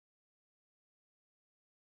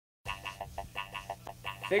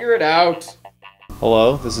Figure it out.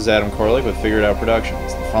 Hello, this is Adam Koralik with Figure It Out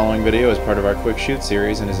Productions. The following video is part of our Quick Shoot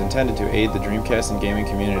series and is intended to aid the Dreamcast and gaming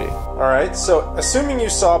community. Alright, so assuming you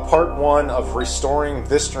saw part 1 of restoring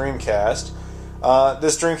this Dreamcast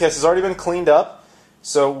has already been cleaned up,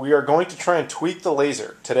 so we are going to try and tweak the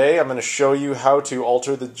laser. Today I'm going to show you how to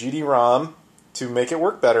alter the GD-ROM to make it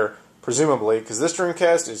work better, presumably, because this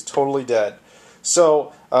Dreamcast is totally dead.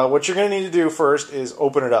 So what you're going to need to do first is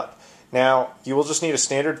open it up. Now, you will just need a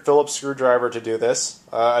standard Phillips screwdriver to do this.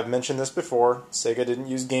 I've mentioned this before. Sega didn't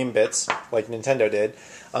use game bits like Nintendo did.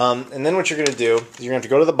 And then what you're going to do is you're going to have to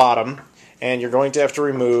go to the bottom, and you're going to have to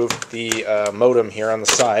remove the modem here on the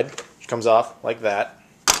side, which comes off like that.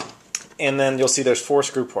 And then you'll see there's 4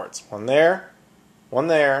 screw ports. One there, one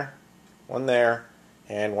there, one there,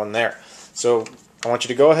 and one there. So I want you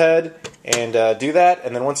to go ahead and do that,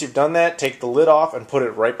 and then once you've done that, take the lid off and put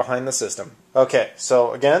it right behind the system. Okay,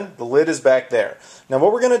 so again, the lid is back there. Now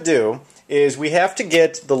what we're going to do is we have to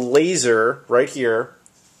get the laser right here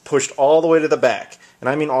pushed all the way to the back, and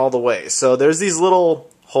I mean all the way. So there's these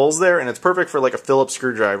little holes there, and it's perfect for like a Phillips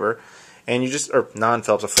screwdriver, and you just, or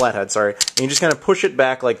non-Phillips, a flathead, sorry, and you just kind of push it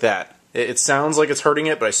back like that. It sounds like it's hurting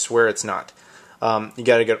it, but I swear it's not. You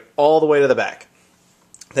got to get all the way to the back.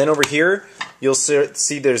 Then over here, you'll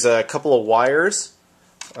see there's a couple of wires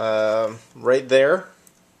right there,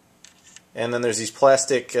 and then there's these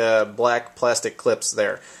plastic, black plastic clips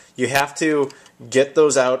there. You have to get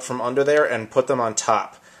those out from under there and put them on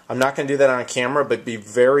top. I'm not going to do that on camera, but be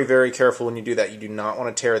very, very careful when you do that. You do not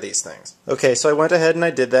want to tear these things. Okay, so I went ahead and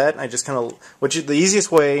I did that. I just kind of, the easiest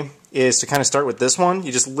way is to kind of start with this one.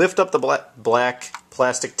 You just lift up the black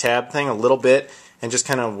plastic tab thing a little bit and just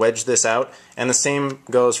kind of wedge this out. And the same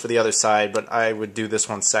goes for the other side, but I would do this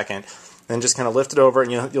one second. Then just kind of lift it over,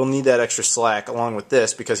 and you'll need that extra slack along with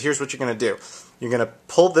this, because here's what you're going to do. You're going to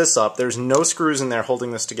pull this up. There's no screws in there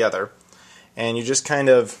holding this together. And you just kind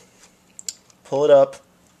of pull it up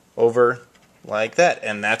over like that.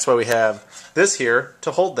 And that's why we have this here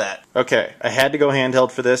to hold that. Okay, I had to go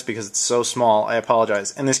handheld for this because it's so small. I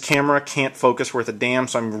apologize. And this camera can't focus worth a damn,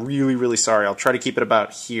 so I'm really, really sorry. I'll try to keep it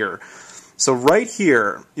about here. So right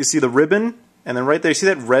here, you see the ribbon, and then right there, you see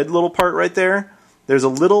that red little part right there? There's a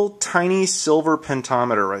little tiny silver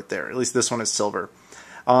pentometer right there. At least this one is silver.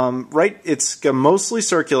 It's mostly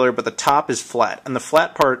circular, but the top is flat. And the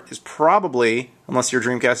flat part is probably, unless your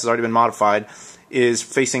Dreamcast has already been modified, is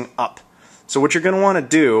facing up. So what you're going to want to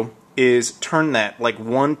do is turn that like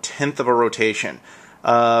 1/10 of a rotation.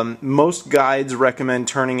 Most guides recommend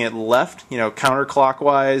turning it left,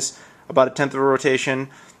 counterclockwise, about 1/10 of a rotation.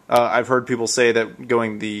 I've heard people say that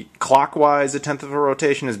going the clockwise 1/10 of a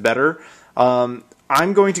rotation is better.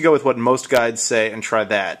 I'm going to go with what most guides say and try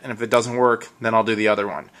that. And if it doesn't work, then I'll do the other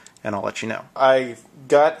one, and I'll let you know. I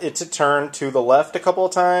got it to turn to the left a couple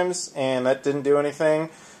of times, and that didn't do anything.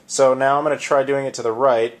 So now I'm going to try doing it to the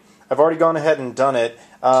right. I've already gone ahead and done it.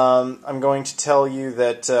 I'm going to tell you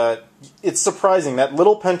that it's surprising. That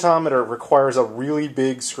little pentometer requires a really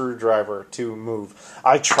big screwdriver to move.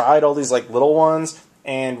 I tried all these like little ones,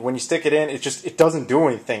 and when you stick it in, it doesn't do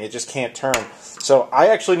anything. It just can't turn. So I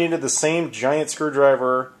actually needed the same giant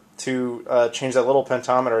screwdriver to change that little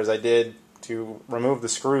pentometer as I did to remove the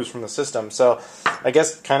screws from the system. So I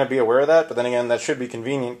guess kind of be aware of that, but then again, that should be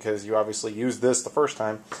convenient because you obviously used this the first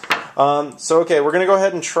time. So okay, we're going to go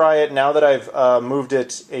ahead and try it now that I've moved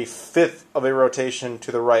it 1/5 of a rotation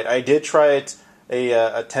to the right. I did try it a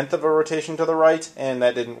 1/10 of a rotation to the right, and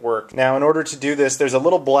that didn't work. Now in order to do this, there's a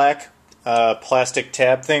little black plastic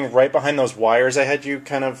tab thing right behind those wires I had you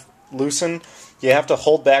kind of loosen. You have to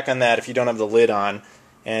hold back on that if you don't have the lid on,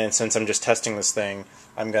 and since I'm just testing this thing,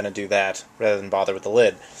 I'm going to do that rather than bother with the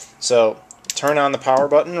lid. So turn on the power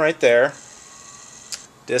button right there.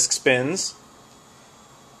 Disc spins.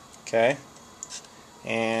 Okay.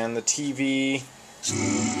 And the TV,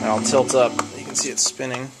 I'll tilt up. You can see it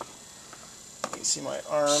spinning. You can see my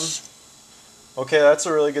arm. Okay, that's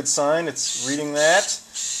a really good sign. It's reading that.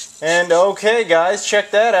 And okay, guys, check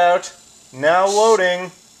that out. Now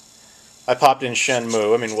loading. I popped in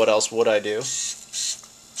Shenmue. I mean, what else would I do?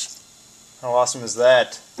 How awesome is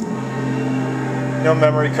that? No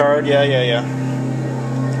memory card. Yeah.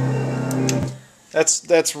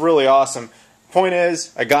 That's really awesome. Point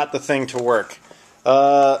is, I got the thing to work.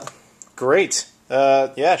 Great.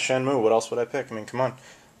 Yeah, Shenmue. What else would I pick? I mean, come on.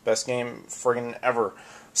 Best game friggin' ever.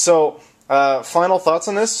 So, final thoughts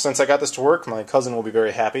on this. Since I got this to work, my cousin will be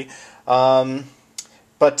very happy.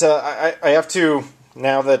 But I have to,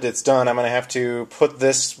 now that it's done, I'm going to have to put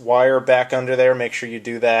this wire back under there. Make sure you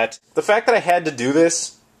do that. The fact that I had to do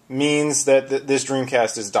this means that this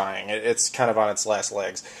Dreamcast is dying. It's kind of on its last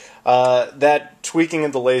legs. That tweaking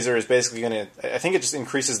of the laser is basically going to, I think it just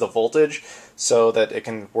increases the voltage so that it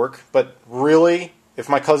can work. But really, if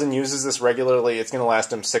my cousin uses this regularly, it's going to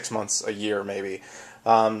last him 6 months, a year maybe.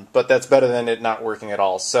 But that's better than it not working at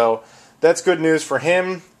all. So that's good news for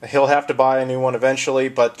him. He'll have to buy a new one eventually.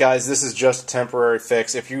 But guys, this is just a temporary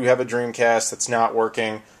fix. If you have a Dreamcast that's not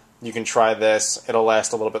working, you can try this. It'll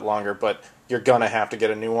last a little bit longer, but you're going to have to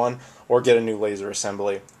get a new one or get a new laser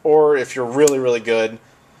assembly. Or if you're really, really good,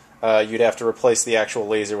 you'd have to replace the actual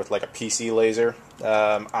laser with like a PC laser.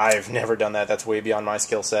 I've never done that. That's way beyond my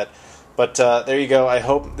skill set. But there you go. I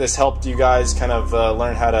hope this helped you guys kind of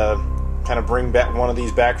learn how to kind of bring back one of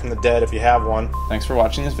these back from the dead if you have one. Thanks for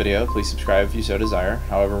watching this video. Please subscribe if you so desire.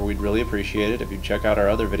 However, we'd really appreciate it if you'd check out our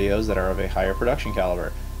other videos that are of a higher production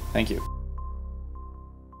caliber. Thank you.